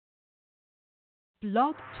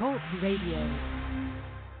Blog Talk Radio.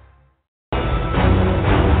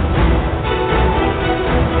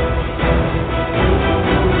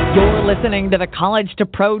 You're listening to the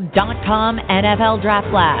College2Pro.com NFL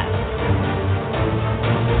Draft Blast.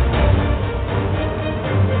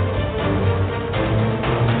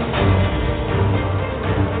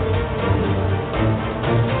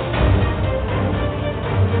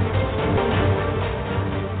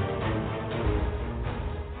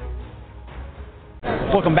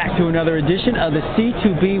 Welcome back to another edition of the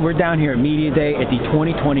C2B. We're down here at Media Day at the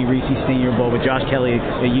 2020 Reese Senior Bowl with Josh Kelley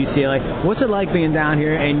at UCLA. What's it like being down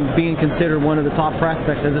here and being considered one of the top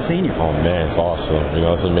prospects as a senior? Oh, man, it's awesome.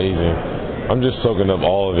 It's amazing. I'm just soaking up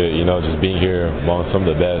all of it, just being here among some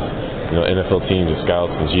of the best. NFL teams and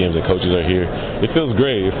scouts and GMs and coaches are here. It feels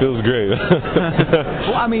great. Well,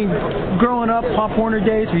 growing up, Pop Warner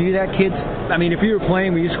days, were you that kid? If you were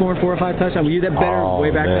playing, were you scoring 4 or 5 touchdowns? Were you that better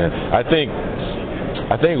way back then?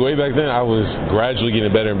 I think way back then I was gradually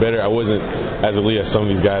getting better and better. I wasn't as elite as some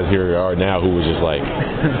of these guys here are now who was just like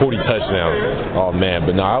 40 touchdowns. Oh, man.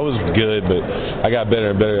 But no, I was good, but I got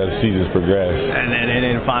better and better as the seasons progressed. And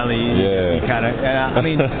then finally, you kind of,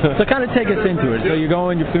 so kind of take us into it. So you're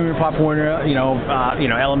through Pop Warner,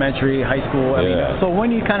 elementary, high school. So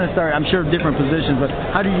when you kind of start, I'm sure different positions, but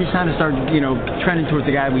how did you kind of start, trending towards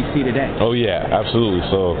the guy we see today? Oh, yeah, absolutely.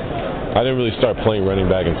 So I didn't really start playing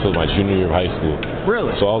running back until my junior year of high school.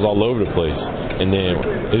 Really? So I was all over the place. And then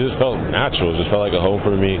it just felt natural. It just felt like a home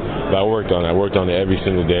for me. But I worked on it. I worked on it every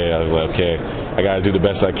single day. I was like, okay, I got to do the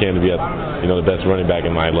best I can to be at, the best running back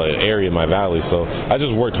in my area, my valley. So I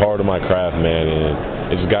just worked hard on my craft, man,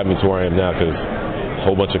 and it just got me to where I am now because a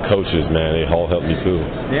whole bunch of coaches, man, they all helped me too.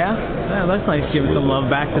 Yeah? That's nice giving some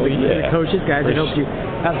love back to the coaches, guys that helped you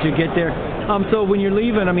get there. So when you're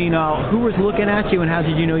leaving, who was looking at you and how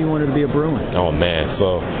did you know you wanted to be a Bruin? Oh, man.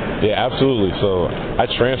 So, yeah, absolutely. So I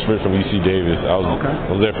transferred from UC Davis. I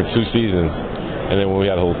was there for 2 seasons. And then when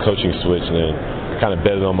we had a whole coaching switch, and then I kind of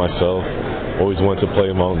betted on myself. Always wanted to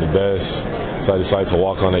play among the best. So I decided to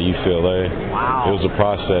walk on at UCLA. Wow. It was a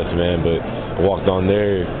process, man, but I walked on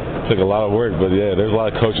there. It took a lot of work, but yeah, there's a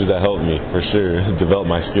lot of coaches that helped me, for sure,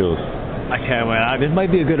 develop my skills. Okay, well, this might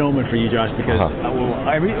be a good omen for you, Josh, because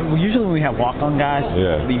usually when we have walk-on guys,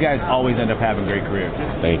 you guys always end up having great careers.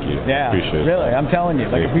 Thank you. Yeah, appreciate it. Really, I'm telling you.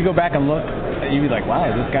 If we go back and look, you'd be like, wow,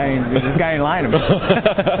 this guy ain't lying to me.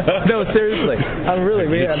 No, seriously.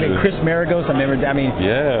 Chris Maragos,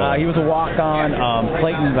 he was a walk-on.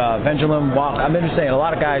 Clayton Vengelum, I'm just saying, a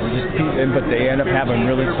lot of guys but they end up having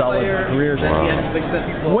really solid careers. Wow.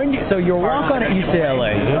 So you're a walk-on at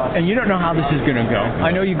UCLA, and you don't know how this is going to go.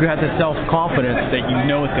 I know you got the self-confidence that you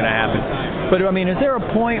know it's going to happen. But, is there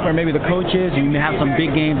a point where maybe the coaches, you have some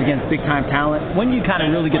big games against big-time talent, when you kind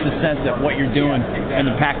of really get the sense that what you're doing in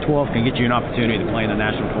the Pac-12 can get you an opportunity to play in the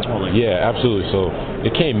National Football League? Yeah, absolutely. So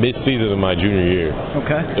it came mid-season of my junior year.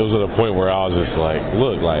 Okay. It was at a point where I was just like,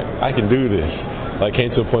 look, I can do this.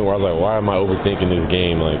 Came to a point where I was like, why am I overthinking this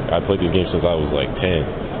game? I played this game since I was 10.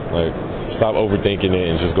 Stop overthinking it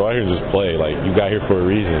and just go out here and just play. You got here for a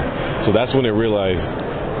reason. So that's when it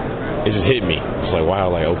just hit me. It's wow,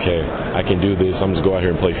 okay, I can do this. I'm just go out here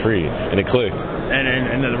and play free. And it clicked.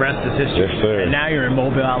 And the rest is history. Yes, sir. And now you're in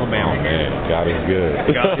Mobile, Alabama. Oh, man, God is good.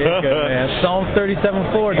 God is good, man. Psalm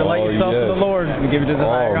 37:4, delight yourself in the Lord and give it to the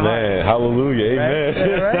higher heart. Oh, man, hallelujah, amen.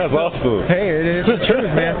 Right? That's awesome. Hey, it is the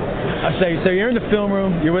truth, man. So you're in the film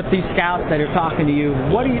room, you're with these scouts that are talking to you.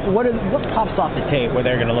 What pops off the tape where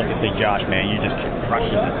they're going to look and say, Josh, man, you just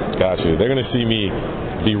crushed it? Gotcha. They're going to see me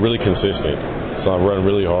be really consistent. So I run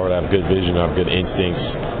really hard, I have good vision, I have good instincts.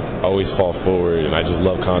 I always fall forward, and I just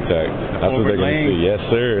love contact. That's what they're going to see. Yes,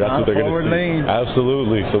 sir. That's what they're going to see.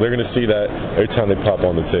 Absolutely. So they're going to see that every time they pop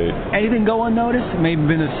on the tape. Anything go unnoticed? Maybe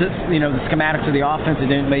been the schematics of the offense, and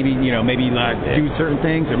then maybe do certain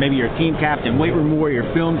things, or maybe your team captain, weight room warrior,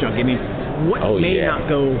 film junkie. What may not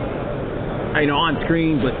go on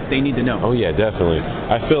screen, but they need to know? Oh, yeah, definitely.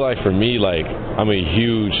 I feel like for me, I'm a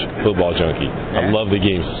huge football junkie. I love the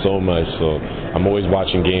game so much, so I'm always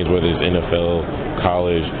watching games, whether it's NFL,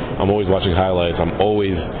 college. I'm always watching highlights. I'm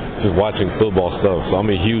always just watching football stuff, so I'm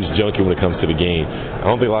a huge junkie when it comes to the game. I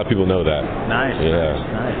don't think a lot of people know that. Nice. Yeah.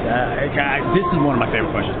 Nice. This is one of my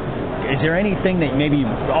favorite questions. Is there anything that maybe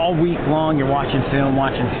all week long you're watching film,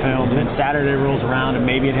 and then Saturday rolls around and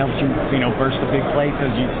maybe it helps you, burst a big play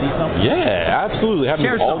because you see something? Yeah, absolutely. It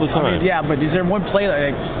happens all the time. But is there one play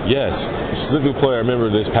that... Yes. A specific play I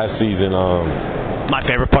remember this past season. My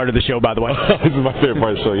favorite part of the show, by the way. This is my favorite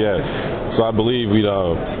part of the show, yeah. So I believe we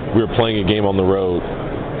were playing a game on the road.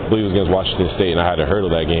 I believe it was against Washington State, and I had to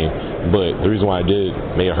hurdle that game. But the reason why I did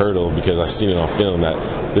make a hurdle because I seen it on film that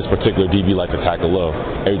this particular DB liked to tackle low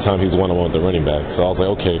every time he was one-on-one with the running back. So I was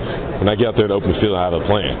like, okay, when I get out there in the open field, I have a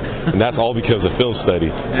plan. And that's all because of film study.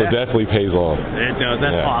 So it definitely pays off. It does.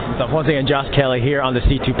 That's awesome stuff. Once again, Josh Kelley here on the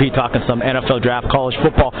C2P talking some NFL draft, college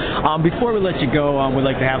football. Before we let you go, we'd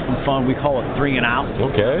like to have some fun. We call it 3 and Out.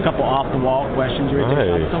 Okay. A couple off-the-wall questions.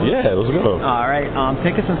 Nice. Yeah, let's go. All right.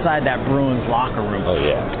 Take us inside that Bruins locker room. Oh,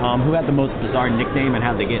 yeah. Who had the most bizarre nickname and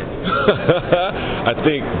how'd they get it? I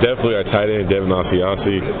think definitely our tight end, Devin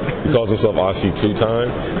Asiasi. He calls himself Aussie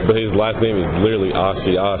 2-time, but his last name is literally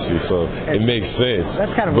Aussie, so it makes sense.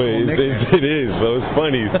 That's kind of a cool nickname. It is, so it's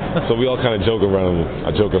funny. So we all kind of joke around.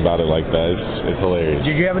 I joke about it like that. It's hilarious.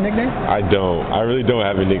 Did you have a nickname? I don't. I really don't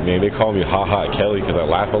have a nickname. They call me Ha Ha Kelley because I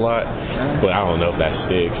laugh a lot, but I don't know if that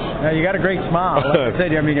sticks. Now, you got a great smile. Like I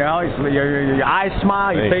said, I mean, your eyes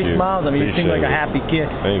smile, your face smiles. I mean, you seem like a happy kid.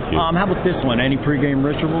 Thank you. How about this one? Any pregame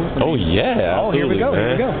rituals? Oh, yeah. Oh, here we go.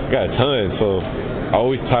 Man. Here we go. I got a ton. So I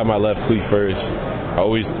always tie my left cleat first. I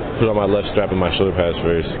always put on my left strap and my shoulder pads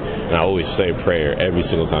first. And I always say a prayer every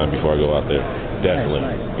single time before I go out there. Definitely.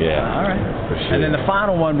 Nice. Yeah. All right. For sure. And then the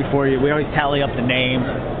final one we always tally up the names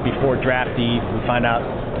before draftees. We find out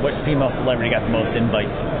what female celebrity got the most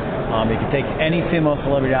invites. If you take any female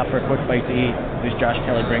celebrity out for a quick bite to eat, who's Josh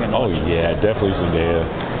Kelley bringing? Oh yeah, definitely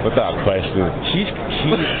Zendaya, without question.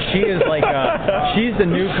 She is like she's the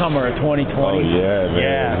newcomer of 2020. Oh yeah, man.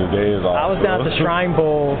 Yeah. Zendaya is awesome. I was down at the Shrine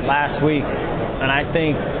Bowl last week, and I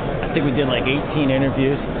think we did like 18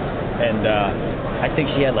 interviews, and I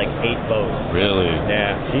think she had like 8 votes. Really?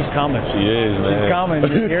 Yeah, she's coming. She is, man. She's coming.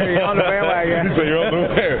 You're on the bandwagon. So you're on the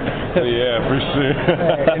bandwagon. Yeah, for sure.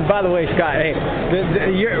 Hey, and by the way, Scott, hey,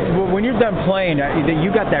 when you're done playing,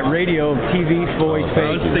 you got that radio, TV voice.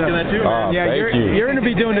 I was thinking that too. Yeah, you're going to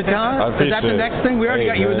be doing the time. Is that the next thing? We already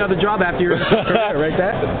got you another job after your career, right?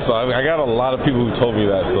 That. So I got a lot of people who told me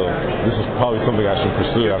that. So this is probably something I should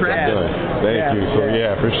pursue after I'm done. Thank you. So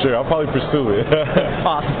yeah, for sure, I'll probably pursue it.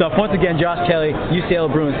 Awesome stuff. Once again, Josh Kelley, UCLA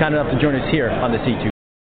Bruins, kind enough to join us here on the C2.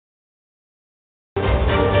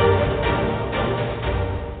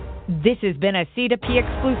 This has been a C2P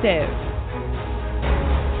exclusive.